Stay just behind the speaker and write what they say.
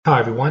Hi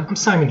everyone, I'm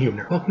Simon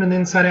Huebner. Welcome to the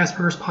Inside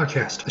Asperger's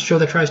podcast, a show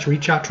that tries to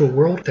reach out to a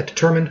world that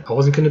determined I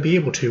wasn't going to be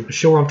able to, a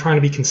show where I'm trying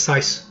to be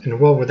concise in a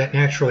world where that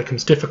naturally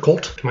comes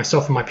difficult to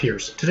myself and my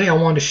peers. Today I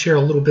wanted to share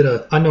a little bit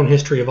of unknown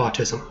history of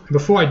autism. And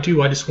before I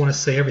do, I just want to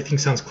say everything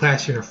sounds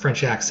classier in a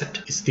French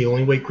accent. It's the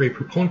only way Grey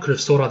Poupon could have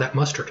sold all that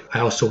mustard.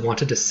 I also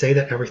wanted to say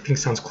that everything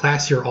sounds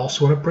classier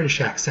also in a British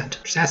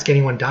accent. Just ask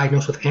anyone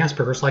diagnosed with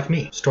Asperger's like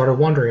me. Started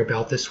wondering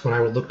about this when I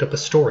looked up a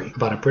story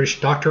about a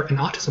British doctor and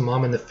autism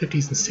mom in the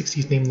 50s and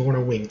 60s named Lorna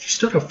Wing. She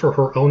stood up for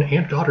her own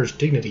and daughter's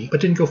dignity,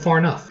 but didn't go far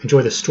enough.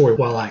 Enjoy the story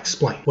while I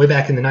explain. Way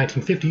back in the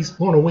 1950s,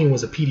 Lorna Wing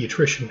was a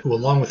pediatrician who,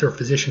 along with her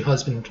physician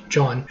husband,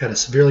 John, had a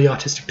severely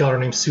autistic daughter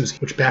named Susie,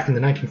 which back in the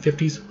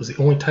 1950s was the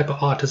only type of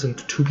autism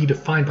to be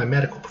defined by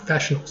medical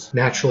professionals.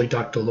 Naturally,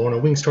 Dr. Lorna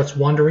Wing starts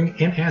wondering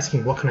and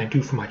asking, what can I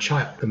do for my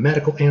child? The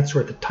medical answer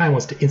at the time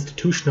was to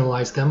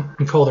institutionalize them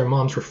and call their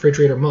moms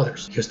refrigerator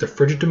mothers, because their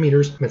frigid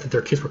demeanors meant that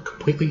their kids were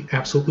completely,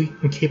 absolutely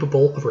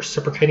incapable of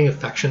reciprocating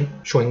affection,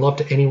 showing love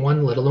to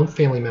anyone, let alone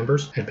family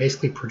members, and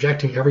basically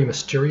projecting every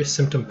mysterious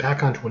symptom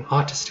back onto an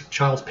autistic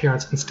child's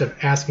parents instead of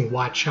asking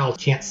why a child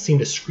can't seem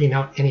to screen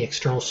out any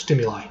external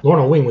stimuli.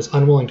 Lorna Wing was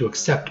unwilling to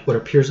accept what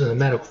her peers in the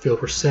medical field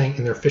were saying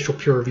in their official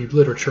peer-reviewed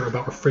literature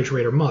about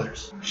refrigerator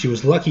mothers. She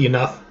was lucky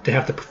enough to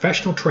have the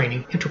professional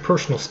training,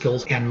 interpersonal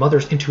skills, and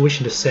mother's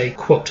intuition to say,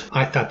 quote,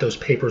 "I thought those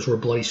papers were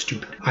bloody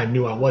stupid. I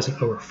knew I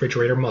wasn't a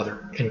refrigerator mother,"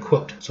 end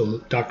quote.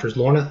 So Doctors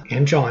Lorna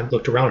and John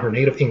looked around her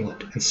native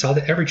England and saw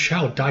that every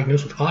child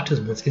diagnosed with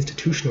autism was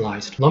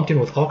institutionalized, lumped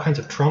in with all kinds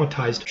of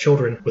traumatized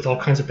children with all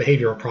kinds of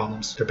behavioral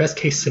problems. Their best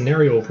case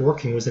scenario of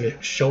working was in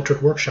a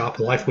sheltered workshop,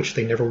 the life which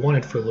they never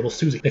wanted for little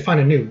Susie. They find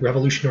a new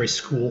revolutionary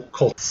school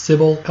called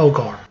Sybil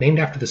Elgar, named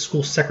after the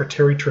school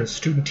secretary turned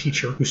student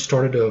teacher who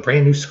started a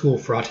brand new school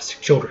for autistic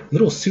children.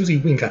 Little Susie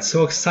Wing got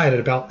so excited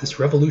about this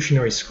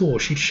revolutionary school,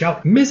 she'd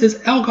shout,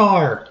 "Mrs.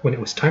 Elgar!" when it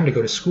was time to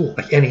go to school.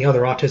 Like any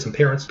other autism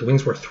parents, the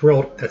Wings were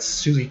thrilled that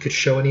Susie could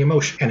show any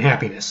emotion and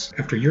happiness.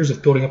 After years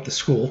of building up the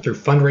school through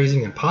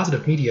fundraising and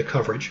positive media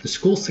coverage, the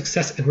school's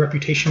success and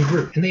reputation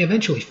grew, and they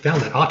eventually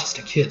found that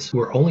autistic kids who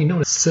are only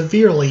known as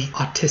severely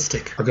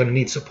autistic are going to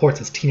need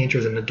supports as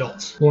teenagers and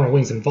adults. Lorna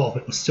Wing's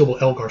involvement with Sybil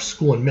Elgar's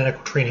school and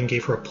medical training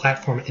gave her a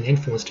platform and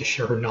influence to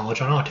share her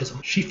knowledge on autism.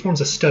 She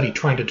forms a study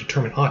trying to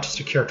determine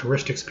autistic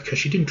characteristics because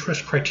she didn't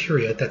trust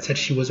criteria that said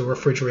she was a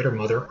refrigerator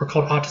mother or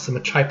called autism a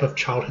type of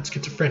childhood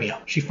schizophrenia.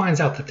 She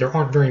finds out that there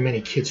aren't very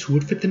many kids who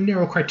would fit the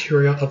narrow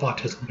criteria of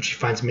autism, but she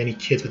finds many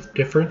kids with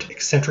different,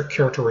 eccentric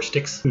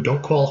characteristics who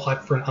don't qualify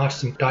for an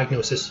autism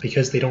diagnosis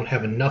because they don't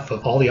have enough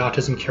of all the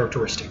autism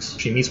characteristics.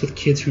 She meets with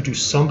kids who do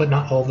some but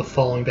not all of the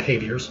following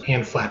behaviors: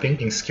 hand flapping,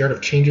 being scared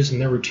of changes in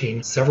their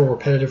routine, several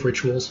repetitive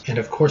rituals, and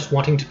of course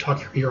wanting to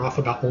talk your ear off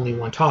about only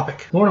one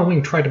topic. Lorna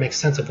Wing tried to make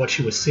sense of what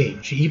she was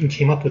seeing. She even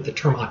came up with the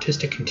term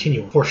autistic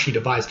continuum before she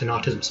devised an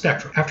autism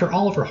spectrum. After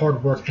all of her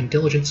hard work and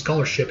diligent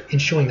scholarship in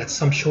showing that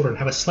some children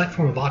have a slight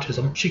form of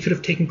autism, she could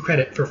have taken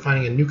credit for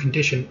finding a new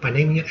condition by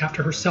naming it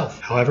after herself.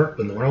 However,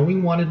 when Lorna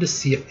Wing wanted to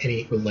see if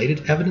any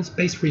related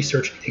evidence-based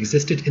research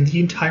existed in the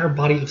entire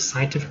body of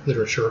scientific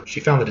literature, she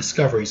found the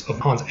discoveries of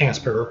Hans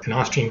Asperger, an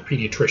Austrian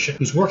pediatrician,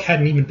 whose work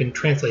hadn't even been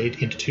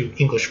translated into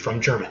English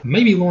from German.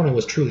 Maybe Lorna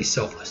was truly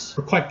selfless,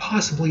 or quite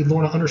possibly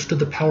Lorna understood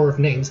the power of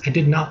names and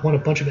did not want a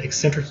bunch of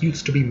eccentric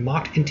youths to be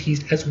mocked and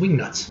teased as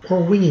wingnuts,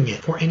 or winging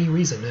it for any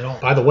reason at all.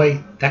 By the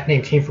way, that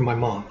name came from my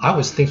mom. I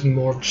was thinking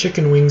more of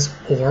Chicken Wings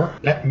or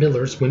Bette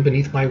Midler's Wind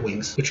Beneath My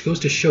Wings, which goes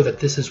to show that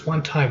this is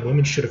one time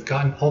women should have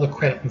gotten all the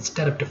credit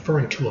instead of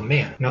deferring to a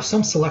man. Now,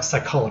 some select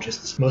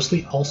psychologists,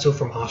 mostly also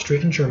from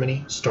Austria and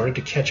Germany, started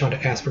to catch on to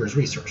Asperger's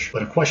research,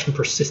 but a question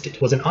persisted.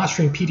 Was an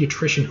Austrian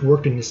pediatrician who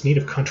worked in his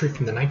native country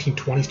from the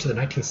 1920s to the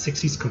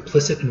 1960s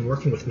complicit in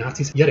working with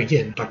Nazis? Yet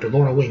again, Dr.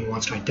 Lorna Wing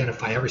wants to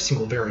identify every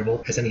single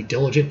variable, as any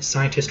diligent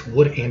scientist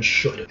would and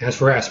should. As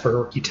for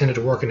Asperger, he tended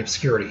to work in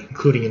obscurity,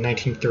 including in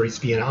 1930s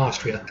Vienna,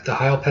 Austria, at the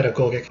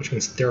Heilpädagogik, which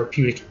means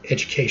therapeutic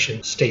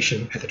education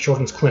station, at the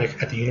Children's Clinic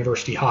at the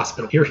University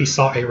Hospital. Here he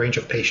saw a range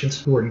of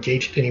patients who were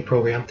engaged in a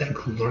program that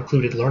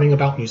included learning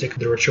about music,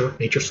 literature,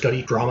 nature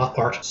study, drama,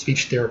 art,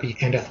 speech therapy,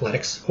 and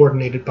athletics,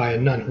 coordinated by a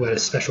nun who had a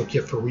special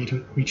gift for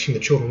reaching the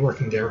children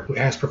working there, who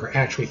Asperger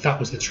actually thought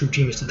was the true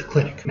genius of the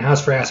clinic. And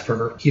as for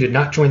Asperger, he did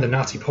not join the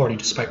Nazi Party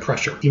despite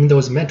pressure, even though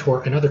his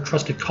mentor and other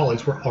trusted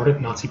colleagues were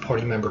ardent Nazi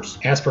Party members.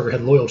 Asperger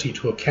had loyalty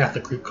to a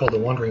Catholic group called the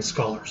Wandering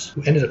Scholars,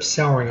 who ended up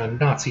souring on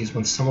Nazis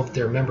when some of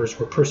their members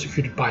were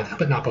persecuted by them,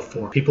 but not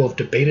before. People have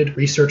debated,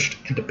 researched,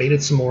 and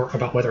debated some more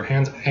about whether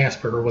Hans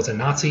Asperger was a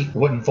Nazi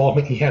or what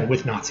involvement he had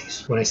with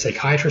Nazis. When a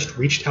psychiatrist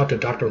reached out to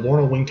Dr.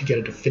 Lorna Wing to get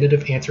a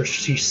definitive answer,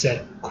 she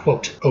said,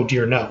 quote, "Oh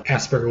dear no,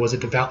 Asperger was a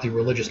devoutly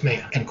religious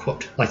man," end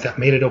quote. Like that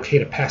made it okay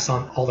to pass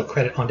on all the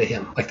credit onto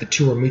him. Like the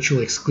two are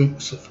mutually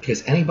exclusive,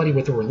 because anybody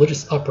with a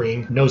religious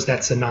upbringing knows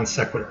that's a non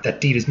sequitur.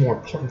 That deed is more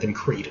important than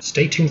creed.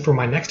 Stay tuned for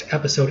my next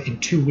episode in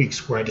 2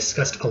 weeks where I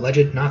discuss discussed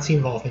alleged Nazi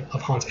involvement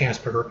of Hans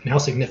Asperger and how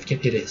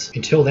significant it is.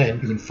 Until then,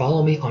 you can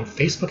follow me on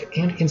Facebook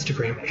and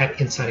Instagram at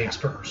Inside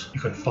Aspergers.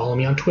 You can follow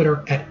me on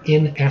Twitter at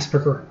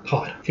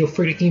InAspergerPod. Feel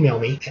free to email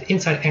me at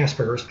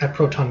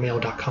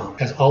InsideAspergers@protonmail.com.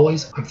 As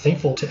always, I'm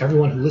thankful to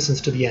everyone who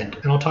listens to the end,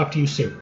 and I'll talk to you soon.